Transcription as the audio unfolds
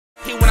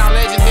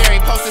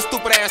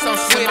stupid ass on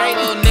shit. My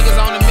little niggas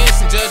on the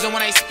mission, judging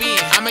when they spin.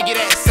 I'ma get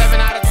that 7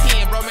 out of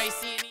 10, bro. May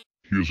see any.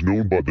 He is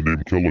known by the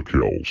name Killa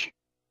Kellz.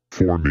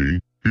 For me,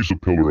 he's a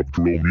pillar of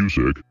drill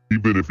music,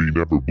 even if he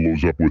never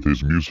blows up with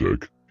his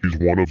music. He's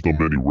one of the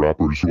many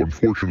rappers who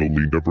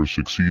unfortunately never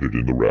succeeded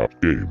in the rap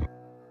game.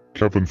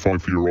 Kevin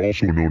Pfeiffer,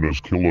 also known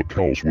as Killa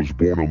Kellz, was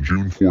born on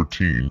June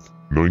 14th,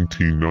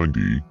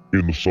 1990,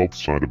 in the south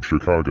side of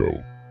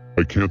Chicago.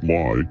 I can't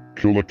lie,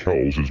 Killa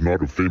Kellz is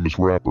not a famous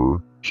rapper,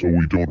 so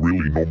we don't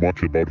really know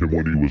much about him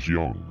when he was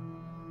young.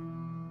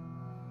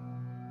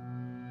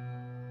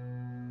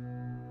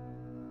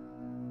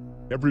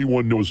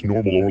 Everyone knows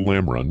Normal or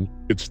Lamron,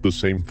 it's the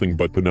same thing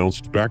but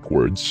pronounced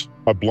backwards,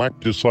 a black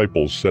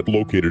disciples set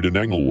located in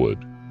Englewood.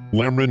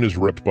 Lamron is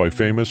repped by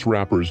famous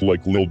rappers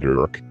like Lil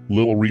Durk,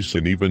 Lil Reese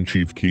and even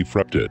Chief Keef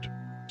repped it.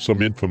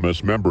 Some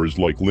infamous members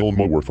like Lil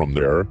Mo were from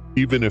there,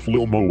 even if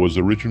Lil Mo was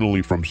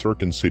originally from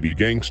Circuit City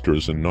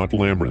Gangsters and not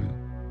Lamron.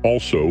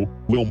 Also,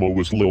 Lil Mo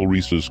was Lil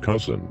Reese's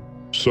cousin.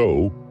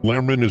 So,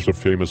 Lamron is a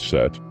famous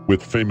set,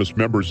 with famous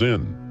members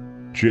in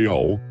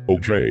jail,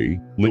 OJ,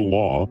 Lil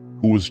Law,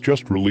 who was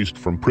just released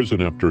from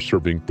prison after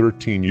serving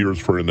 13 years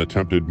for an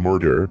attempted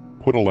murder,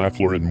 Put a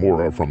Lafleur and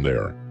more are from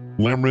there.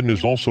 Lamron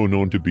is also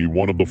known to be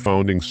one of the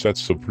founding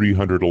sets of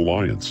 300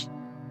 Alliance.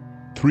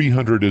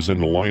 300 is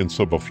an alliance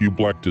of a few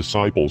Black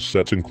Disciples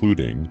sets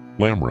including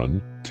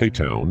Lamron,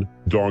 Tay-Town,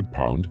 Dog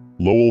Pound,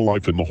 Lowell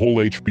Life and the Whole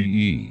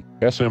HBE,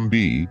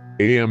 SMB,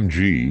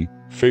 AMG,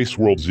 Face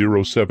World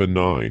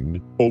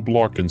 079,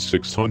 O-Block and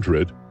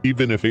 600,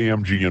 even if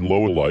AMG and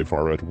Lowell Life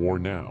are at war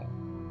now.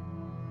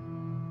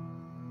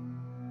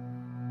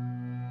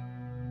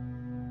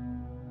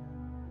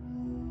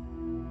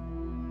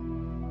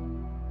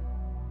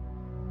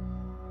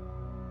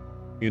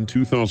 In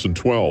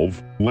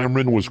 2012,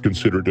 Lamron was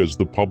considered as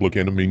the public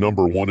enemy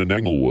 #1 in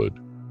Englewood.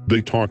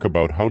 They talk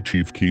about how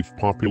Chief Keef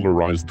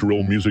popularized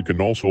drill music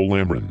and also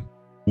Lamron.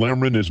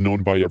 Lamron is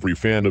known by every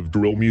fan of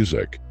drill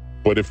music.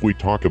 But if we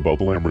talk about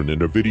Lamron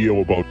in a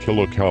video about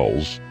Killa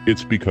Kellz,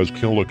 it's because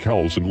Killa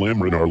Kellz and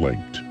Lamron are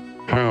linked.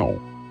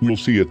 How? We'll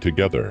see it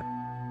together.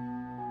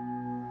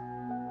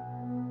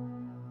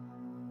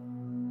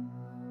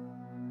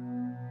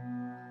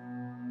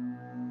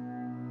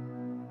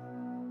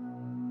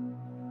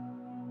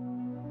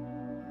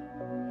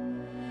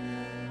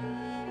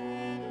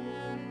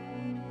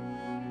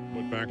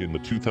 Back in the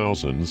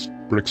 2000s,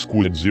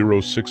 Squid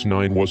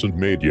 069 wasn't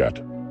made yet.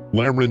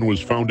 Lamron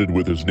was founded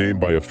with his name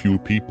by a few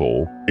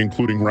people,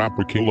 including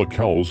rapper Killa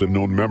Kellz and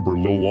known member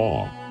Lil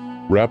Law.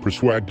 Rapper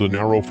Swag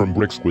Dinero from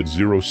Squid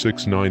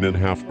 069 and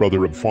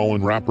half-brother of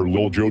fallen rapper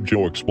Lil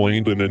Jojo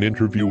explained in an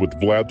interview with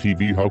Vlad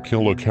TV how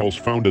Killa Kellz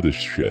founded this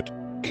shit.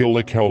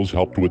 Killa Kellz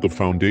helped with the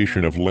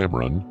foundation of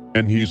Lamron,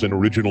 and he's an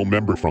original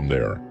member from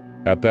there.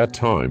 At that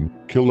time,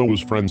 Killa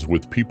was friends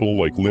with people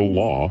like Lil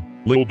Law,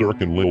 Lil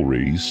Durk and Lil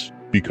Reese.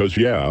 Because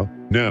yeah,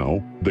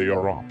 now, they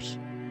are ops.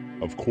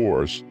 Of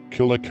course,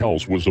 Killa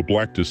Kellz was a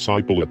Black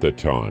Disciple at that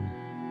time.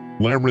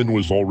 Lamron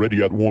was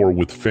already at war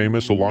with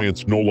famous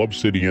alliance No Love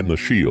City and the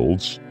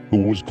Shields, who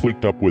was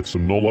clicked up with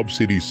some No Love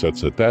City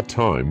sets at that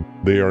time.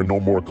 They are no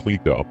more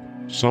clicked up,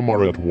 some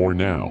are at war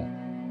now.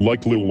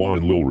 Like Lil Law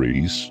and Lil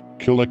Reese,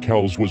 Killa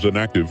Kellz was an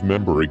active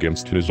member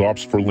against his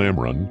ops for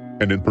Lamron,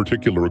 and in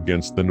particular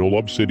against the No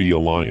Love City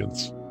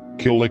alliance.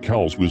 Killa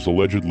Kellz was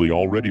allegedly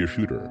already a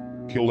shooter.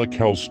 Killa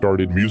Kellz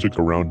started music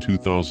around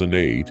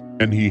 2008,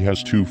 and he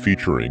has two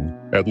featuring,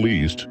 at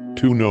least,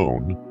 two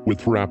known,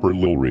 with rapper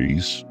Lil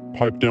Reese,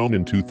 Pipe Down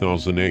in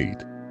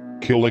 2008.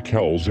 Killa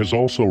Kellz has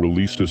also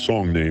released a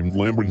song named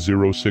Lamron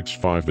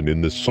 065 and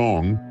in this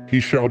song, he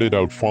shouted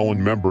out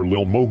fallen member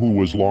Lil Mo who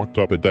was locked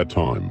up at that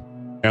time.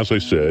 As I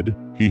said,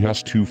 he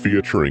has two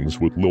featurings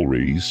with Lil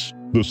Reese,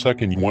 the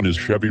second one is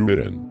Chevy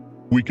Ridden.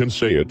 We can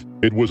say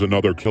it was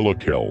another Killa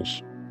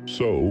Kellz.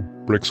 So,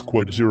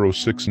 Squid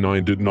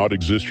 069 did not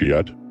exist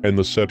yet, and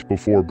the set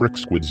before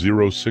Squid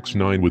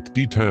 069 with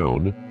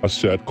D-Town, a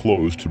set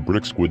close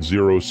to Squid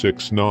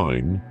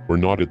 069, were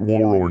not at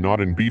war or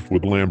not in beef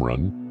with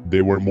Lamron,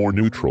 they were more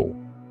neutral.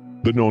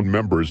 The known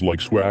members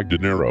like Swag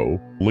Dinero,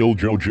 Lil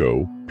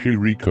Jojo, P.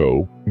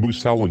 Rico,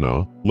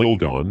 Musalina, Lil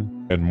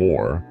Don, and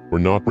more, were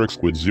not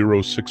Squid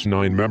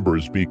 069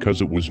 members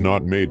because it was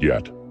not made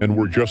yet, and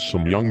were just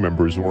some young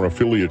members or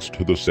affiliates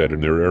to the set in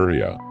their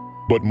area.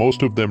 But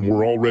most of them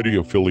were already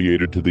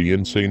affiliated to the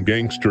Insane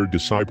Gangster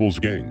Disciples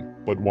gang.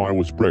 But why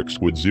was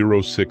Squid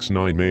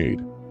 069 made?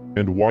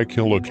 And why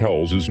Killa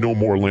Kellz is no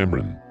more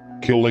Lamron?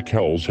 Killa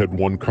Kellz had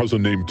one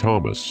cousin named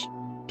Thomas.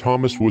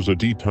 Thomas was a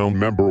D-Town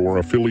member or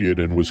affiliate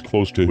and was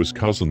close to his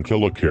cousin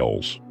Killa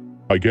Kellz.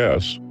 I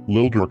guess,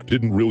 Lil Durk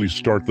didn't really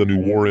start the new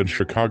war in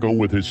Chicago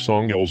with his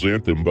song L's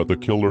Anthem, but the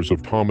killers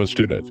of Thomas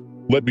did it.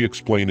 Let me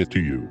explain it to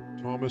you.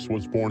 Thomas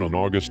was born on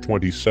August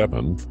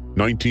 27,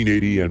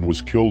 1980 and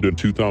was killed in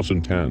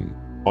 2010.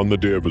 On the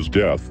day of his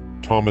death,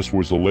 Thomas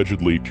was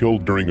allegedly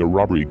killed during a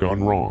robbery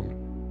gone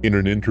wrong. In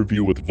an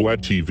interview with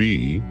Vlad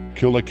TV,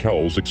 Killa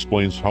Kellz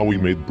explains how he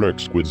made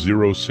Squid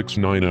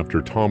 069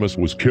 after Thomas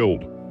was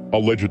killed.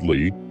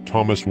 Allegedly,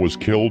 Thomas was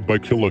killed by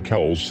Killa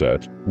Kellz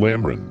set,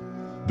 Lamron.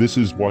 This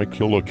is why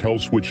Killa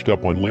Kellz switched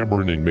up on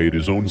Lamron and made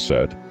his own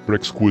set,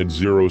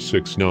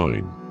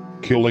 SQUIIDSTORIES.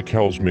 Killa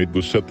Kellz made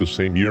the set the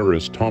same year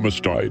as Thomas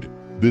died.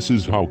 This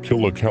is how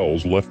Killa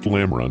Kellz left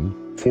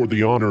Lamron, for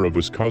the honor of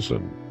his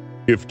cousin.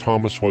 If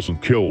Thomas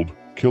wasn't killed,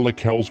 Killa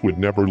Kellz would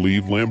never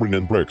leave Lamron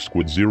and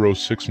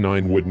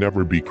SQUIID069 would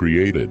never be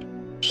created.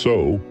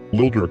 So,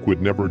 Lil Durk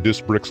would never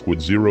diss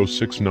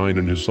SQUIID069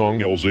 in his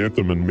song L's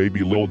Anthem, and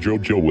maybe Lil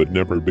Jojo would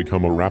never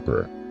become a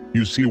rapper.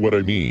 You see what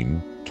I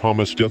mean?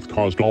 Thomas' death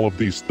caused all of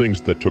these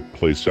things that took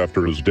place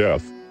after his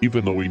death,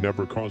 even though he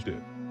never caused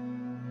it.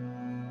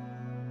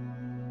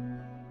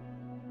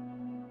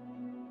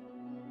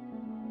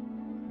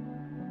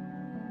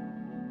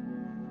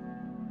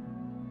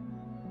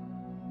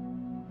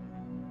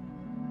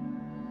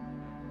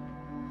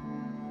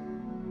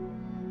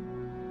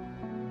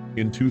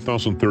 In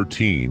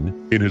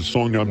 2013, in his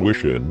song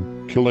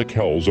Unwishin', Killa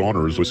Kellz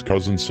honors his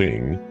cousin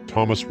saying,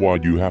 "Thomas,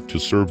 why'd you have to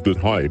serve that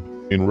hype?"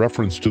 in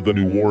reference to the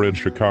new war in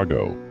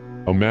Chicago.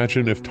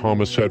 Imagine if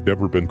Thomas had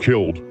never been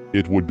killed,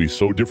 it would be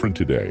so different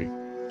today.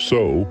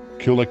 So,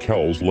 Killa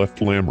Kellz left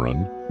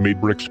Lamron, made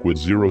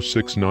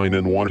SQUIID069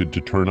 and wanted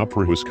to turn up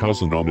for his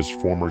cousin on his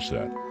former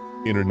set.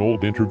 In an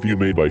old interview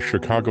made by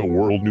Chicago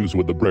World News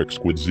with the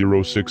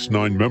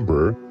SQUIID069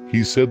 member,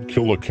 he said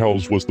Killa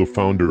Kellz was the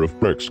founder of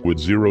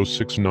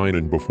SQUIID069,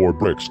 and before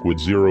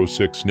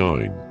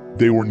SQUIID069,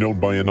 they were known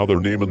by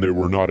another name and they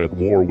were not at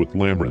war with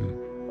Lamron.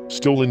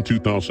 Still in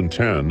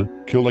 2010,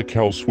 Killa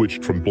Kellz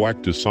switched from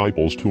Black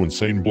Disciples to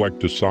Insane Black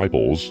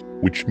Disciples,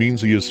 which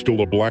means he is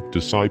still a Black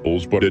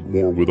Disciples but at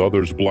war with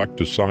others Black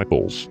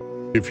Disciples.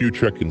 If you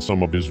check in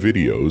some of his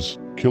videos,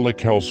 Killa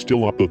Kellz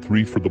still up the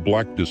 3 for the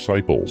Black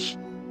Disciples.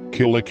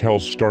 Killa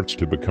Kellz starts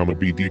to become a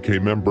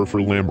BDK member for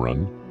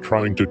Lamron,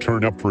 trying to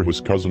turn up for his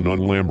cousin on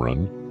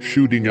Lamron,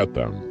 shooting at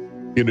them.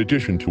 In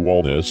addition to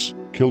all this,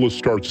 Killa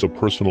starts a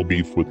personal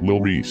beef with Lil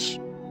Reese.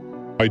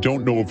 I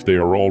don't know if they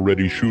are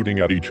already shooting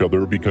at each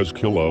other because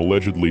Killa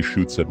allegedly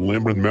shoots at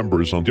Lamron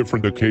members on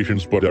different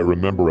occasions, but I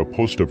remember a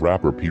post of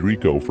rapper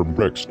Perico from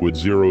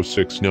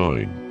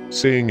SQUIID069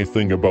 saying a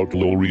thing about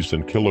Lil Reese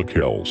and Killa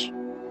Kellz.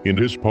 In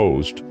his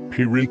post,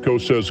 Perico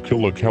says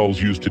Killa Kellz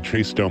used to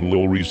chase down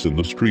Lil Reese in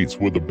the streets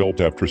with a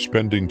belt after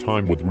spending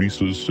time with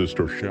Reese's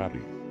sister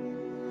Shadi.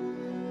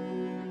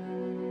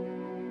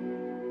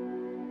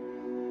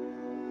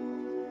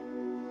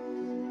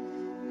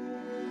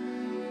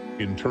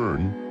 In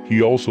turn,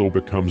 he also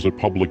becomes a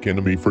public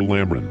enemy for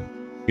Lamron.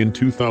 In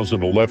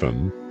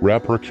 2011,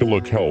 rapper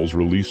Killa Kellz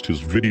released his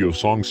video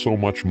song So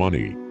Much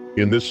Money.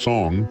 In this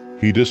song,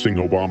 he dissing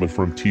Obama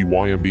from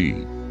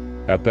TYMB.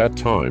 At that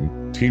time,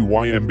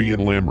 TYMB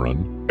and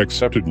Lamron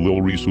accepted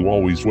Lil Reese, who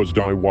always was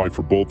DIY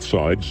for both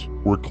sides,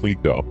 were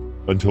cliqued up,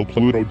 until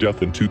Pluto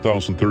death in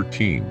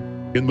 2013.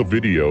 In the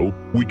video,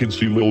 we can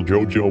see Lil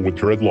Jojo with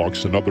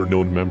dreadlocks and other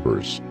known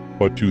members.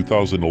 But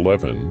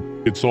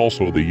 2011, it's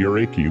also the year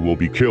Aki will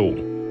be killed.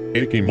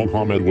 Aki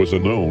Muhammad was a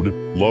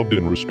known, loved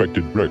and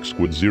respected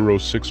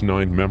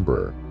SQUIID069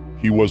 member.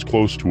 He was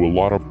close to a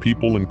lot of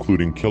people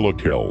including Killa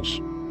Kellz.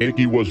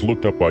 Aki was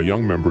looked up by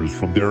young members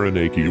from there, and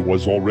Aki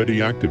was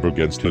already active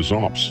against his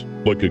ops,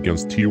 like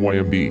against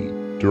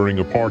TYMB. During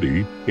a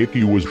party,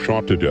 Aki was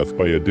shot to death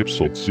by a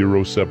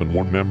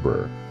Dipset071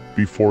 member.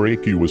 Before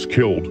Aki was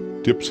killed,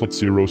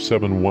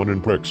 Dipset071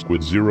 and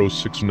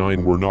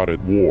SQUIID069 were not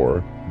at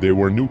war, they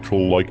were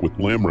neutral like with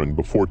Lamron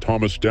before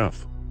Thomas'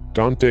 death.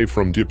 Dante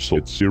from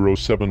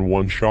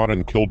Dipset071 shot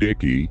and killed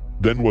Aki,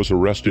 then was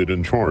arrested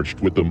and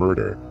charged with the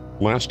murder.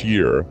 Last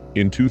year,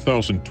 in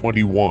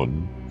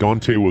 2021,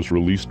 Dante was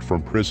released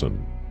from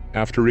prison.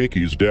 After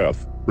Aki's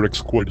death,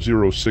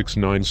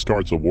 SQUIID069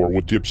 starts a war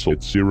with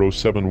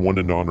Dipset071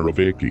 in honor of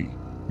Aki.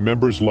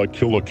 Members like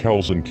Killa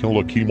Kellz and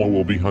Killa Kimo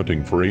will be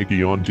hunting for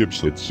Aki on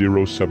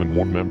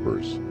Dipset071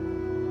 members.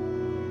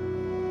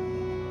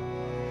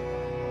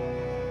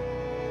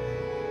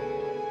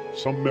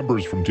 Some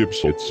members from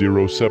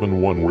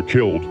Dipset071 were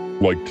killed,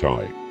 like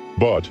Ty.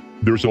 But,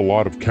 there's a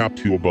lot of cap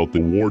too about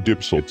the war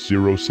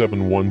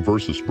Dipset071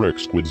 versus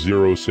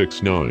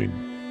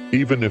SQUIID069.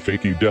 Even if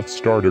Aki death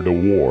started a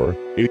war,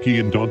 Aki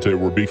and Dante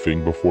were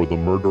beefing before the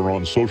murder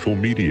on social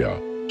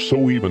media.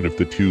 So even if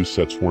the two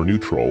sets were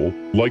neutral,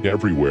 like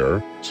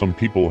everywhere, some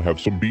people have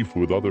some beef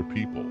with other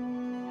people.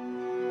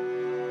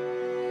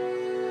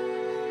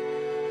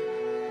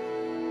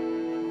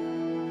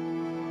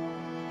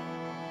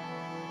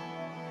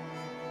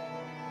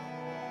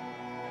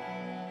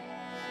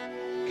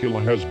 Killa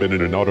has been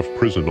in and out of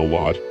prison a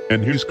lot,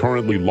 and he's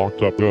currently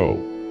locked up though.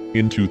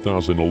 In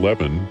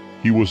 2011,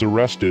 he was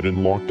arrested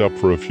and locked up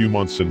for a few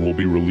months and will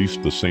be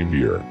released the same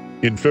year.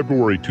 In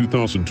February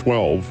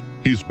 2012,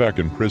 he's back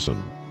in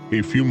prison.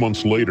 A few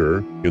months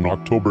later, in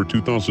October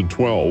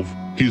 2012,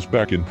 he's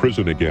back in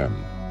prison again.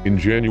 In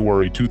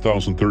January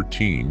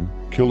 2013,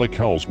 Killa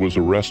Kellz was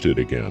arrested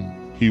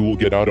again. He will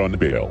get out on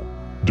bail.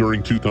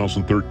 During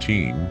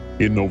 2013,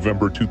 in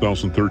November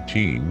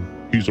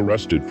 2013, he's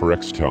arrested for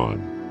X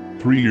time.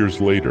 3 years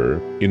later,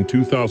 in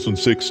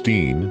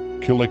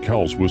 2016, Killa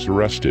Kellz was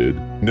arrested.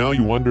 Now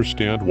you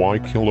understand why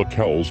Killa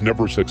Kellz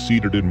never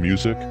succeeded in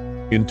music?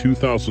 In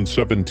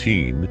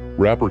 2017,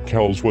 rapper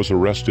Kellz was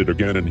arrested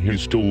again and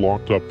he's still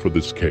locked up for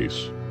this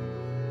case.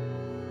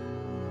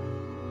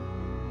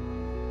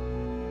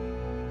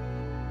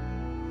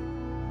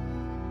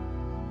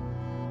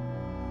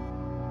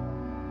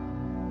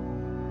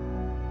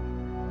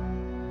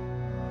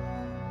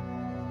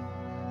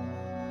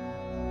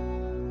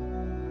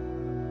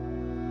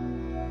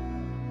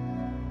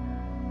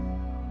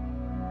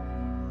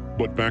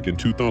 But back in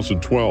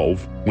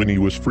 2012, when he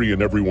was free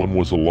and everyone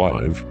was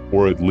alive,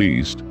 or at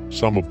least,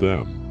 some of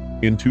them.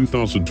 In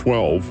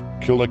 2012,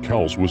 Killa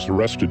Kellz was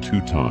arrested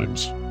 2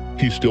 times.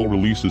 He still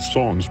releases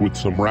songs with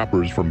some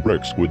rappers from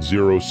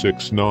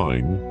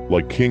SQUIIDSTORIES,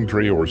 like King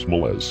Dre or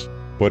Smilez.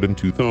 But in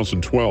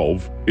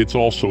 2012, it's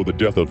also the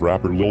death of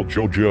rapper Lil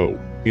Jojo.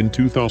 In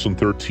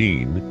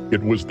 2013,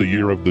 it was the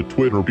year of the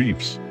Twitter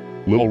beefs.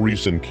 Lil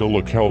Reese and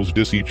Killa Kellz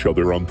diss each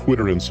other on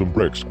Twitter and some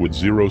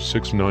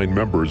SQUIIDSTORIES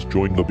members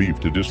joined the beef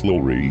to diss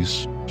Lil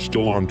Reese,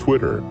 still on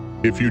Twitter.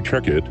 If you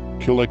check it,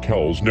 Killa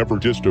Kellz never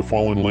dissed a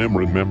fallen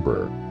Lamron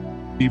member.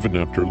 Even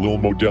after Lil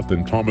Mo death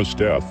and Thomas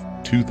death,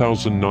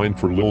 2009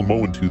 for Lil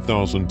Mo and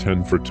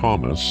 2010 for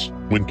Thomas,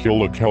 when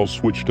Killa Kellz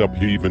switched up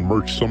he even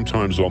merged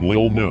sometimes on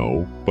Lil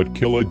No, but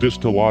Killa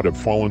dissed a lot of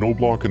fallen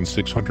O-Block and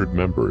 600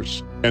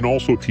 members, and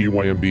also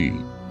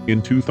TYMB. In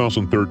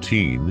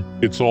 2013,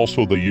 it's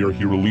also the year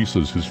he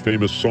releases his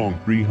famous song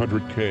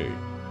 300K.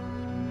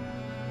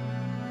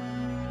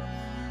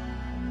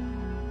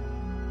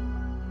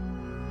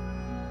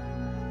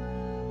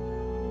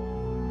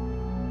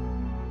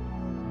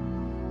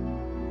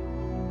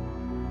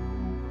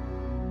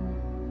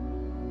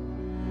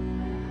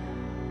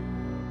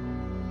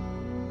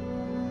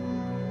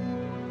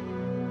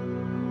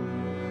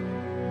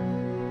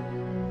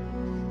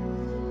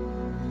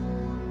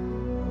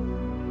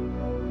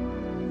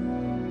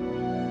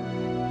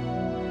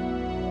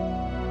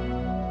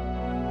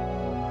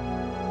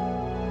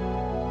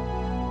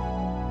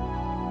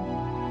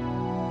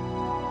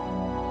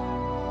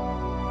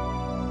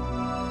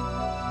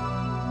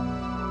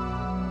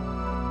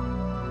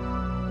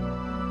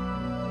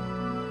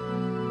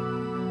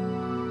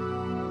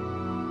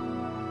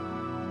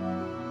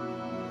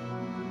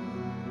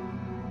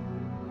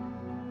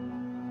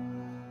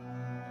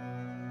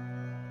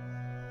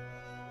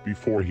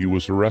 Before he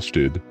was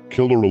arrested,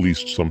 Killa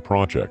released some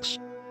projects.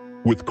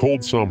 With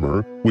Cold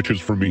Summer, which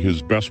is for me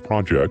his best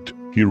project,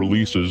 he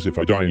releases If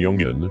I Die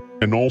Youngin',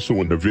 and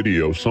also in a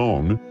video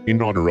song,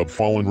 in honor of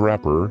fallen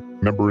rapper,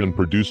 member and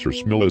producer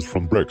Smilez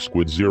from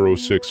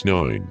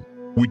SQUIIDSTORIES.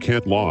 We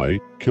can't lie,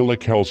 Killa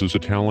Kellz is a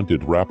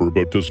talented rapper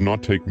but does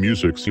not take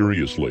music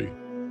seriously.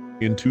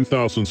 In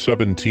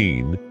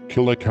 2017,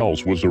 Killa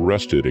Kellz was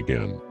arrested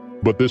again.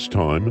 But this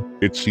time,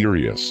 it's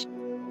serious.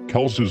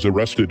 Kellz is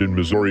arrested in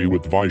Missouri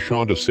with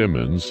Vishonda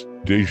Simmons,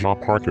 Deja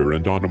Parker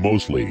and Donna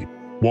Mosley.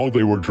 While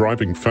they were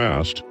driving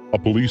fast, a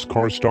police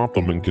car stopped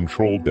them and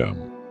controlled them.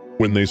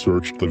 When they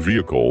searched the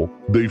vehicle,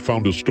 they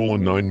found a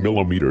stolen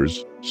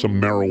 9mm,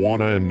 some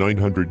marijuana and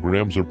 900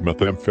 grams of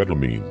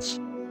methamphetamines.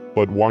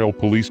 But while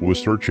police was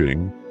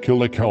searching,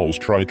 Killa Kellz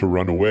tried to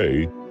run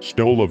away,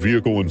 stole a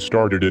vehicle and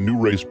started a new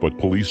race, but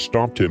police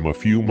stopped him a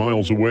few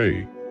miles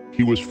away.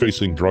 He was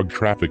facing drug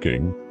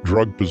trafficking,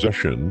 drug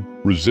possession,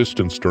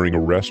 resistance during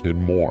arrest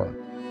and more.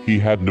 He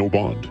had no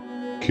bond.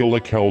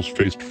 Killa Kellz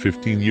faced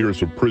 15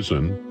 years of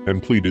prison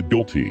and pleaded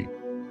guilty.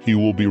 He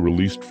will be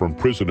released from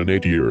prison in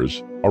 8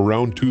 years,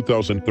 around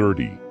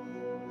 2030.